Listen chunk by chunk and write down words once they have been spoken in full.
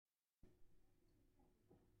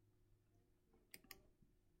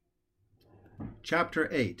Chapter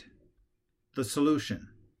 8. The Solution.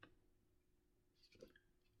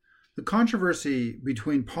 The controversy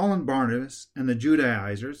between Paul and Barnabas and the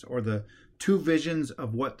Judaizers, or the two visions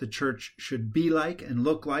of what the church should be like and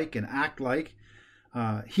look like and act like,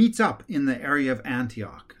 heats up in the area of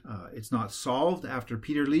Antioch. It's not solved after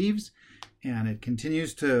Peter leaves, and it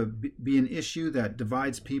continues to be an issue that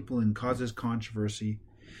divides people and causes controversy.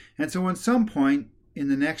 And so at some point in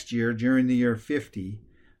the next year, during the year 50,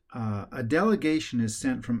 a delegation is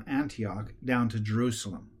sent from Antioch down to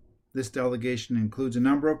Jerusalem. This delegation includes a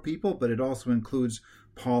number of people, but it also includes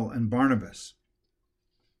Paul and Barnabas.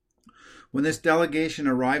 When this delegation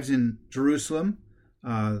arrives in Jerusalem,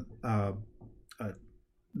 a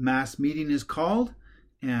mass meeting is called,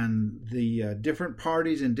 and the different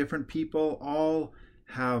parties and different people all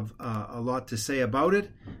have a lot to say about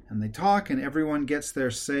it, and they talk, and everyone gets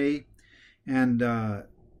their say. And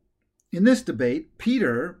in this debate,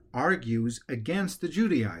 Peter argues against the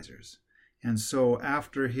Judaizers. And so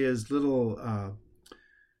after his little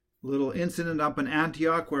incident up in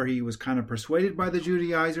Antioch where he was kind of persuaded by the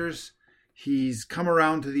Judaizers, he's come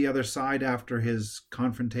around to the other side after his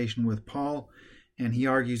confrontation with Paul, and he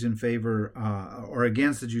argues in favor or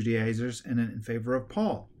against the Judaizers and in favor of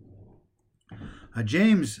Paul.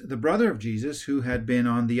 James, the brother of Jesus, who had been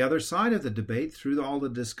on the other side of the debate through all the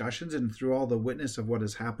discussions and through all the witness of what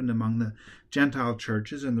has happened among the Gentile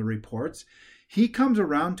churches and the reports, he comes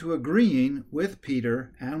around to agreeing with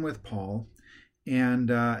Peter and with Paul.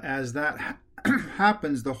 And as that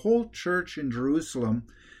happens, the whole church in Jerusalem,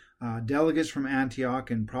 delegates from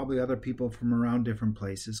Antioch and probably other people from around different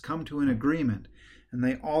places, come to an agreement. And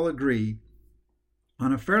they all agree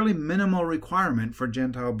on a fairly minimal requirement for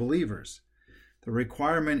Gentile believers. The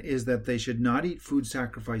requirement is that they should not eat food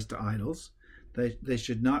sacrificed to idols, they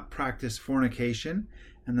should not practice fornication,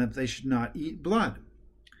 and that they should not eat blood.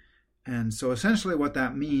 And so essentially what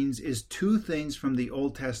that means is two things from the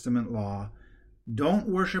Old Testament law: don't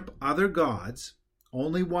worship other gods,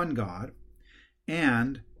 only one God,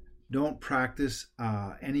 and don't practice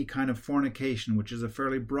any kind of fornication, which is a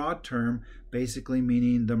fairly broad term, basically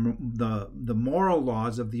meaning the moral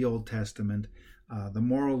laws of the Old Testament, the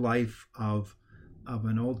moral life of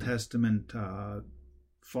an Old Testament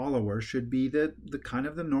follower should be the kind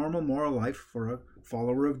of the normal moral life for a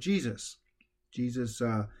follower of Jesus. Jesus,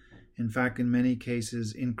 in fact, in many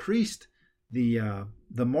cases, increased the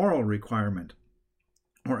moral requirement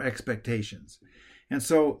or expectations. And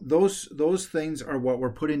so those things are what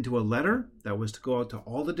were put into a letter that was to go out to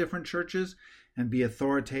all the different churches and be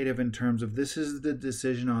authoritative in terms of this is the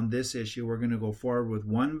decision on this issue. We're going to go forward with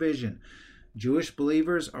one vision. Jewish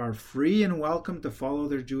believers are free and welcome to follow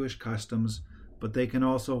their Jewish customs, but they can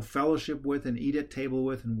also fellowship with and eat at table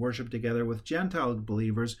with and worship together with Gentile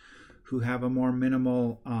believers who have a more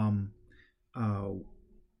minimal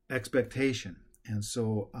expectation. And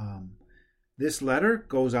so this letter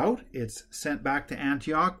goes out. It's sent back to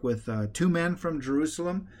Antioch with two men from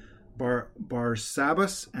Jerusalem,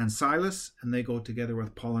 Barsabbas and Silas, and they go together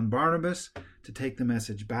with Paul and Barnabas to take the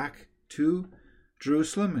message back to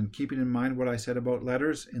Jerusalem, and keeping in mind what I said about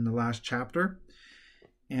letters in the last chapter.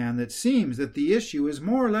 And it seems that the issue is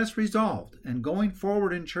more or less resolved. And going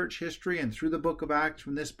forward in church history and through the book of Acts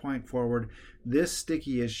from this point forward, this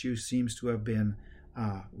sticky issue seems to have been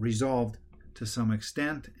resolved to some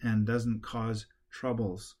extent and doesn't cause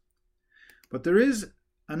troubles. But there is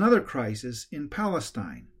another crisis in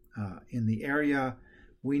Palestine, in the area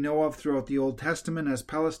we know of throughout the Old Testament as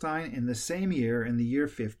Palestine, in the same year, in the year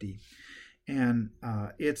 50. And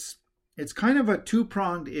it's kind of a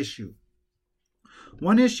two-pronged issue.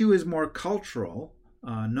 One issue is more cultural,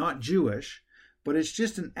 not Jewish, but it's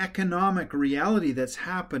just an economic reality that's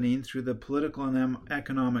happening through the political and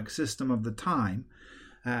economic system of the time.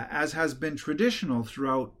 As has been traditional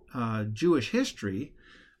throughout Jewish history,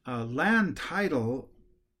 land title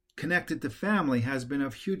connected to family has been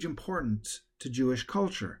of huge importance to Jewish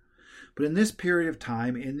culture. But in this period of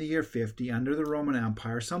time, in the year 50, under the Roman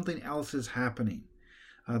Empire, something else is happening.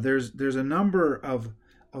 There's a number of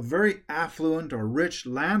very affluent or rich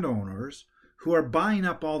landowners who are buying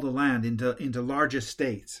up all the land into large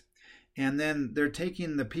estates. And then they're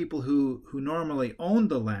taking the people who normally own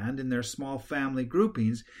the land in their small family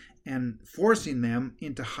groupings and forcing them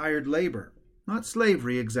into hired labor. Not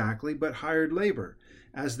slavery exactly, but hired labor,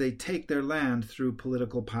 as they take their land through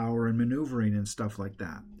political power and maneuvering and stuff like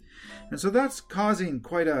that. And so that's causing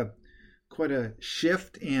quite a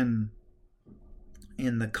shift in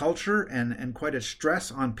the culture and quite a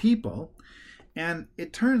stress on people. And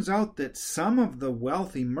it turns out that some of the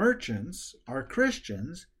wealthy merchants are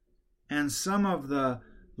Christians, and some of the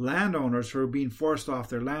landowners who are being forced off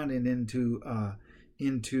their land and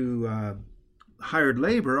into hired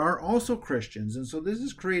labor are also Christians. And so this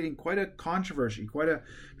is creating quite a controversy, quite a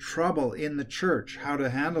trouble in the church, how to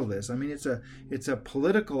handle this. I mean, it's a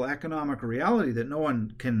political, economic reality that no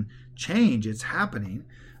one can change. It's happening.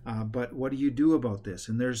 But what do you do about this?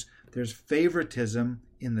 And there's favoritism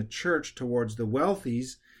in the church towards the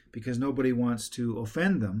wealthies because nobody wants to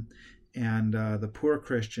offend them. And the poor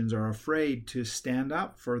Christians are afraid to stand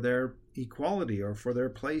up for their equality or for their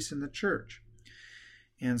place in the church.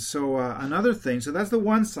 And so another thing, so that's the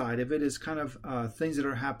one side of it, is kind of things that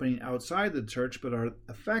are happening outside the church but are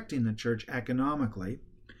affecting the church economically.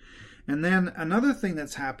 And then another thing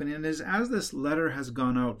that's happening is as this letter has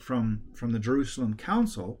gone out from the Jerusalem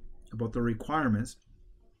Council about the requirements,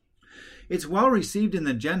 it's well received in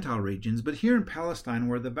the Gentile regions, but here in Palestine,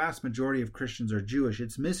 where the vast majority of Christians are Jewish,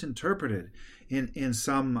 it's misinterpreted in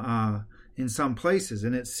some places.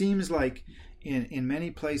 And it seems like in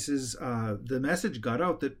many places, the message got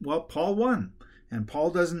out that, well, Paul won, and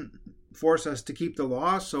Paul doesn't force us to keep the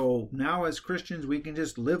law, so now as Christians we can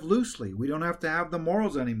just live loosely. We don't have to have the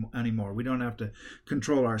morals anymore. We don't have to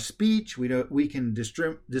control our speech. We can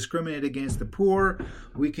discriminate against the poor.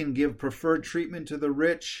 We can give preferred treatment to the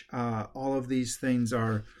rich. All of these things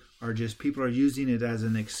are just people are using it as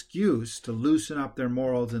an excuse to loosen up their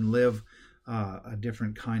morals and live a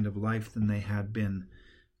different kind of life than they had been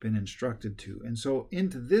instructed to. And so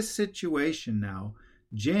into this situation now,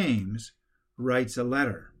 James writes a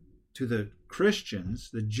letter to the Christians,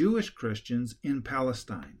 the Jewish Christians in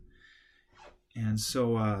Palestine. And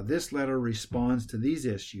so this letter responds to these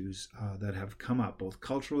issues that have come up, both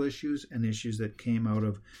cultural issues and issues that came out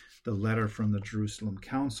of the letter from the Jerusalem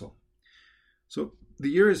Council. So the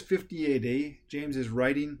year is 50 AD. James is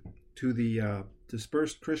writing to the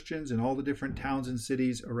dispersed Christians in all the different towns and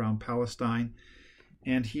cities around Palestine.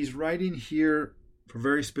 And he's writing here for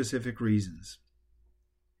very specific reasons.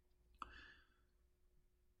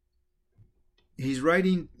 He's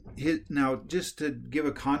writing now, just to give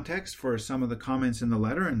a context for some of the comments in the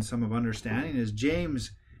letter and some of understanding, is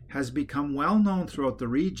James has become well known throughout the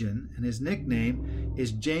region, and his nickname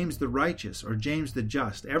is James the Righteous or James the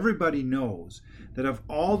Just. Everybody knows that of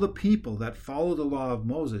all the people that follow the law of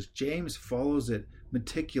Moses, James follows it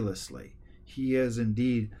meticulously. He is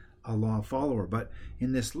indeed a law follower. But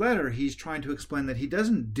in this letter, he's trying to explain that he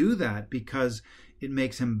doesn't do that because it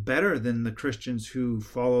makes him better than the Christians who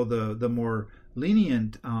follow the more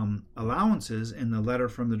lenient allowances in the letter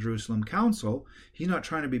from the Jerusalem Council. He's not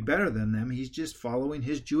trying to be better than them. He's just following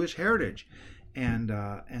his Jewish heritage.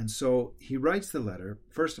 And so he writes the letter,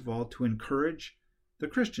 first of all, to encourage the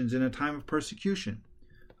Christians in a time of persecution.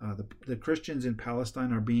 The Christians in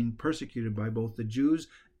Palestine are being persecuted by both the Jews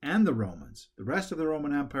and the Romans. The rest of the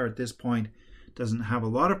Roman Empire at this point doesn't have a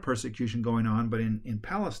lot of persecution going on, but in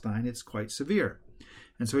Palestine it's quite severe.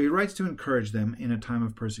 And so he writes to encourage them in a time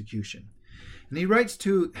of persecution. And he writes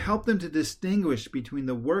to help them to distinguish between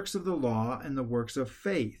the works of the law and the works of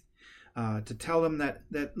faith, to tell them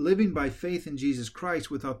that living by faith in Jesus Christ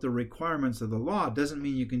without the requirements of the law doesn't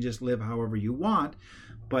mean you can just live however you want,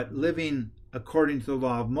 but living according to the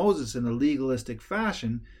law of Moses in a legalistic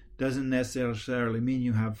fashion doesn't necessarily mean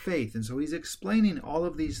you have faith. And so he's explaining all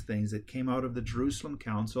of these things that came out of the Jerusalem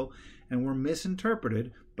Council and were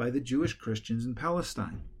misinterpreted by the Jewish Christians in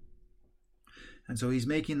Palestine. And so he's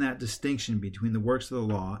making that distinction between the works of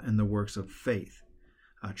the law and the works of faith.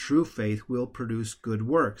 True faith will produce good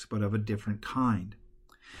works, but of a different kind.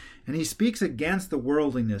 And he speaks against the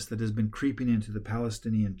worldliness that has been creeping into the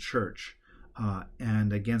Palestinian church,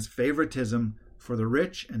 and against favoritism for the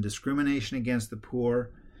rich and discrimination against the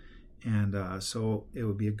poor. And so it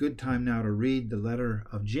would be a good time now to read the letter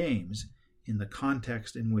of James in the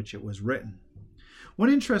context in which it was written.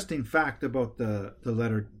 One interesting fact about the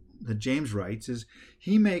letter that James writes is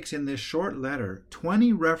he makes in this short letter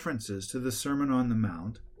 20 references to the Sermon on the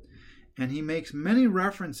Mount, and he makes many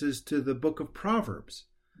references to the book of Proverbs.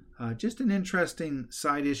 Just an interesting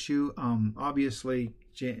side issue. Obviously,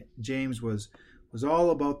 James was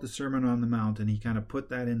all about the Sermon on the Mount, and he kind of put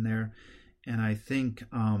that in there. And I think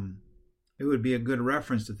it would be a good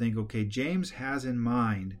reference to think, okay, James has in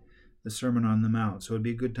mind the Sermon on the Mount. So it'd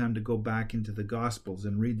be a good time to go back into the Gospels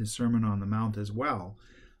and read the Sermon on the Mount as well,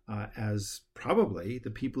 as probably the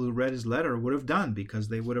people who read his letter would have done, because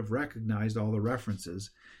they would have recognized all the references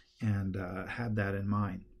and had that in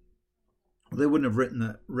mind. Well, they wouldn't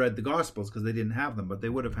have read the Gospels because they didn't have them, but they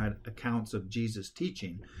would have had accounts of Jesus'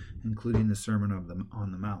 teaching, including the Sermon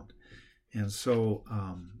on the Mount. And so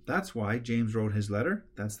that's why James wrote his letter.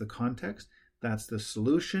 That's the context. That's the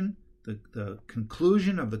solution the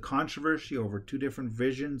conclusion of the controversy over two different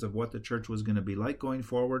visions of what the church was going to be like going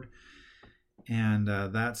forward. And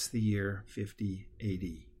that's the year 50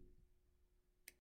 AD.